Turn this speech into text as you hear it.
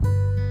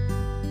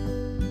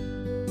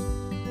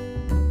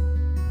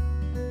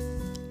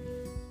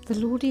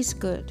The Lord is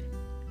good,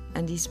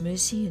 and His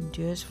mercy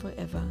endures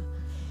forever.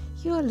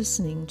 You are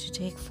listening to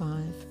Take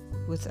 5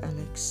 with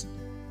Alex.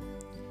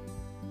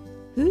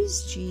 Who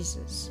is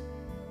Jesus?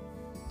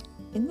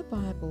 In the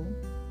Bible,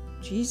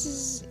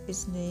 Jesus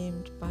is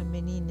named by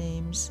many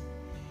names,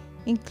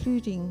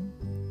 including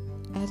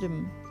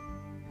Adam,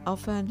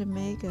 Alpha and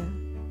Omega,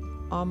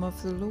 Arm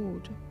of the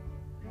Lord,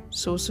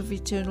 Source of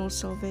eternal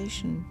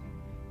salvation,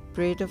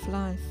 Bread of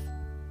life,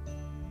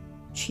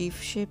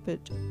 Chief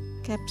Shepherd,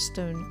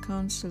 Capstone,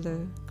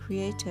 Counselor,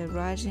 Creator,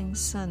 Rising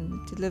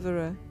Sun,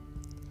 Deliverer,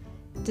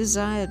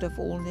 Desired of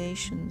all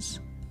nations,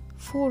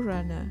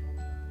 Forerunner,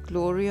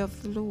 Glory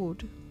of the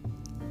Lord,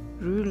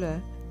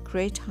 Ruler,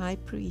 Great High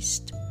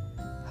Priest,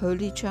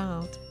 Holy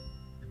Child,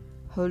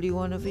 Holy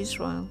One of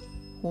Israel,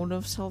 Horn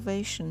of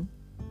Salvation,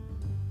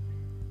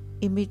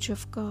 Image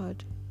of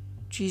God,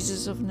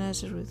 Jesus of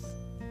Nazareth,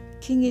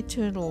 King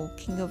Eternal,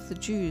 King of the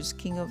Jews,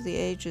 King of the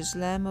Ages,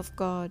 Lamb of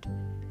God,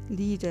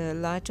 Leader,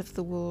 Light of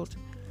the World,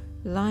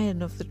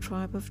 Lion of the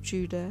tribe of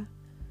Judah,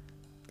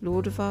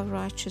 Lord of our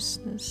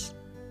righteousness,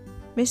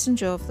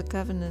 Messenger of the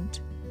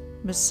Covenant,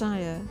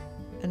 Messiah,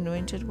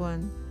 Anointed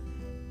One,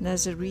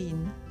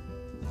 Nazarene,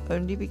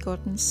 Only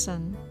Begotten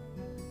Son,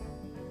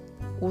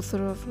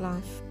 Author of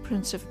Life,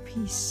 Prince of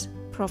Peace,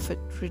 Prophet,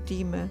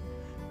 Redeemer,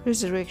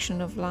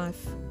 Resurrection of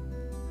Life,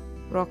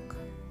 Rock,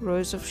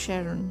 Rose of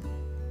Sharon,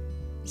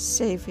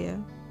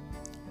 Savior,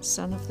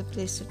 Son of the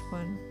Blessed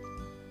One,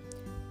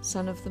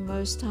 Son of the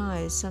Most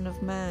High, Son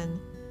of Man,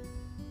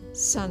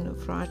 Son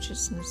of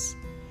Righteousness,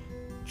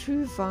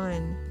 True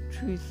Vine,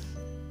 Truth,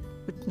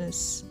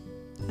 Witness,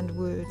 and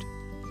Word,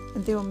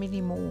 and there are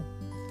many more.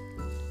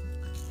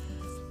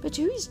 But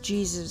who is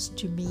Jesus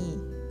to me?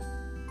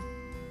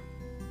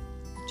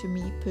 To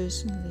me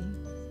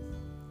personally,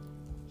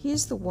 He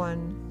is the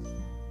one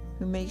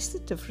who makes the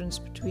difference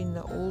between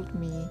the old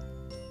me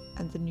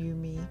and the new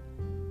me.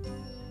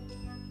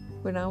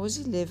 When I was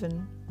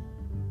 11,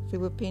 there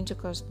were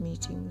Pentecost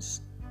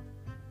meetings,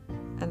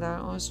 and I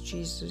asked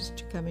Jesus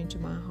to come into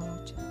my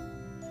heart.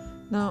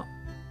 Now,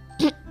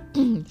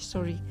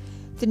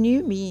 the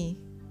new me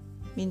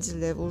means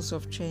levels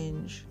of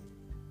change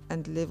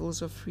and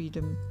levels of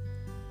freedom,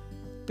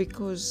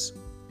 because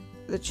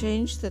the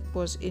change that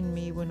was in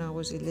me when I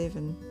was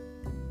 11,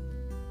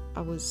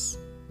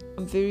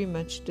 I'm very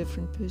much a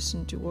different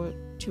person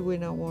to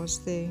when I was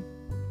there.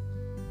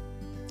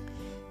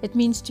 It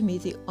means to me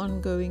the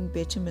ongoing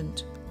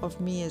betterment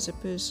of me as a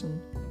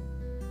person,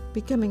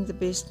 becoming the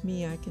best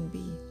me I can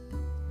be.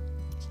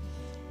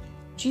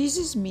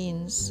 Jesus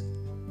means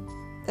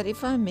that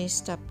if I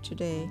messed up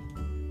today,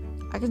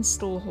 I can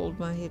still hold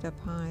my head up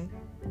high,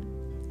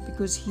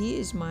 because He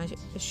is my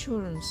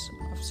assurance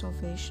of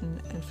salvation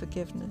and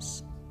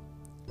forgiveness.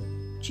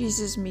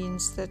 Jesus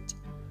means that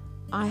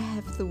I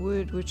have the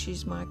Word which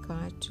is my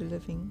guide to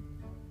living.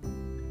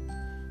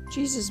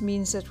 Jesus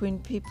means that when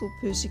people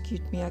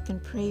persecute me, I can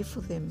pray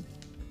for them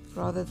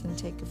rather than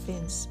take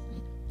offense.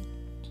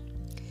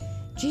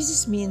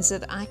 Jesus means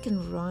that I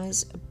can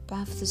rise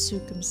above the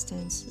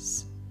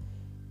circumstances,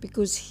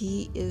 because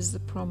He is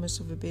the promise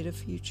of a better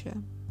future.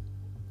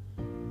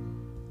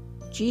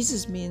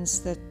 Jesus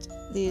means that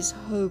there is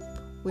hope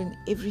when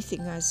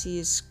everything I see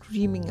is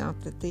screaming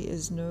out that there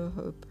is no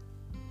hope.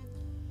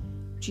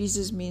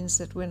 Jesus means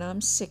that when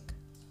I'm sick,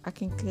 I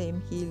can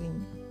claim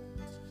healing.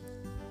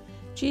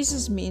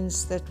 Jesus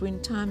means that when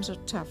times are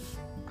tough,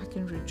 I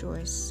can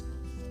rejoice.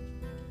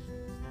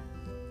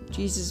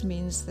 Jesus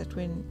means that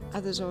when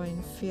others are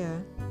in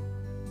fear,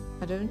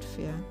 I don't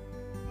fear.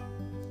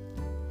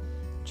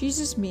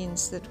 Jesus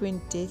means that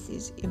when death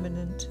is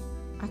imminent,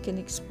 I can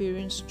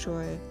experience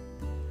joy,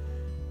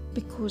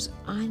 because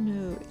I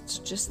know it's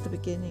just the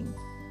beginning.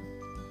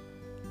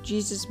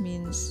 Jesus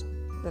means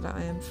that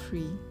I am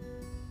free.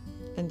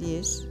 And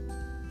yes,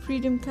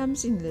 freedom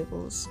comes in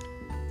levels,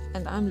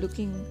 and I'm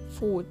looking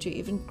forward to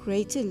even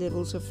greater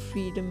levels of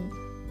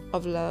freedom,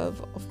 of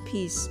love, of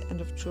peace, and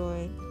of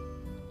joy.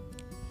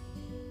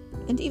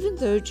 And even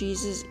though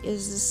Jesus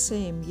is the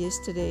same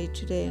yesterday,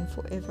 today, and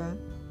forever,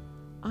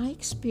 I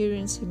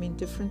experience Him in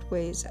different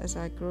ways as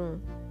I grow.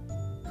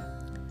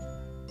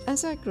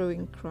 As I grow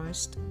in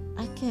Christ,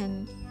 I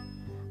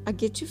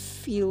get to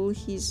feel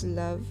His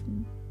love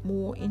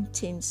more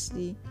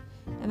intensely,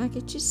 and I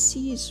get to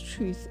see His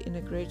truth in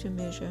a greater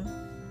measure.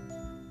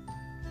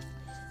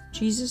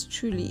 Jesus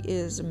truly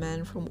is a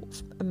man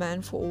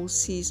for all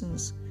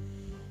seasons,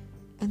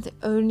 and the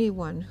only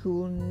one who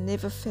will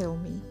never fail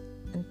me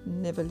and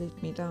never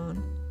let me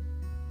down.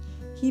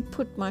 He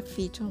put my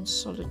feet on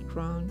solid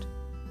ground,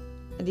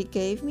 and He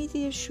gave me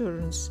the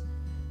assurance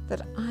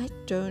that I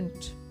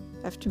don't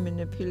have to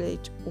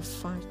manipulate or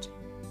fight.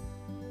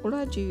 All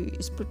I do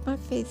is put my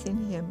faith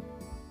in Him,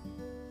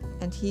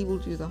 and He will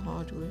do the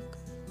hard work.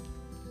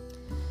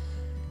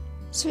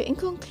 So in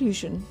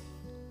conclusion,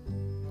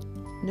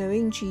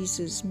 knowing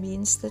Jesus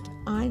means that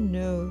I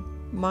know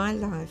my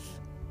life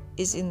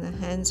is in the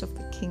hands of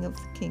the King of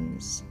the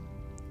Kings,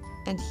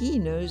 and He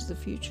knows the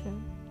future.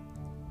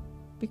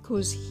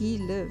 Because He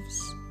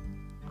lives,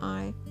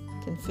 I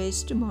can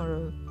face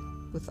tomorrow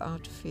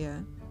without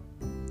fear.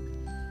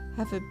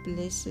 Have a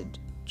blessed,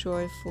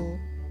 joyful,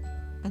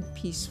 and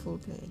peaceful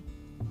day.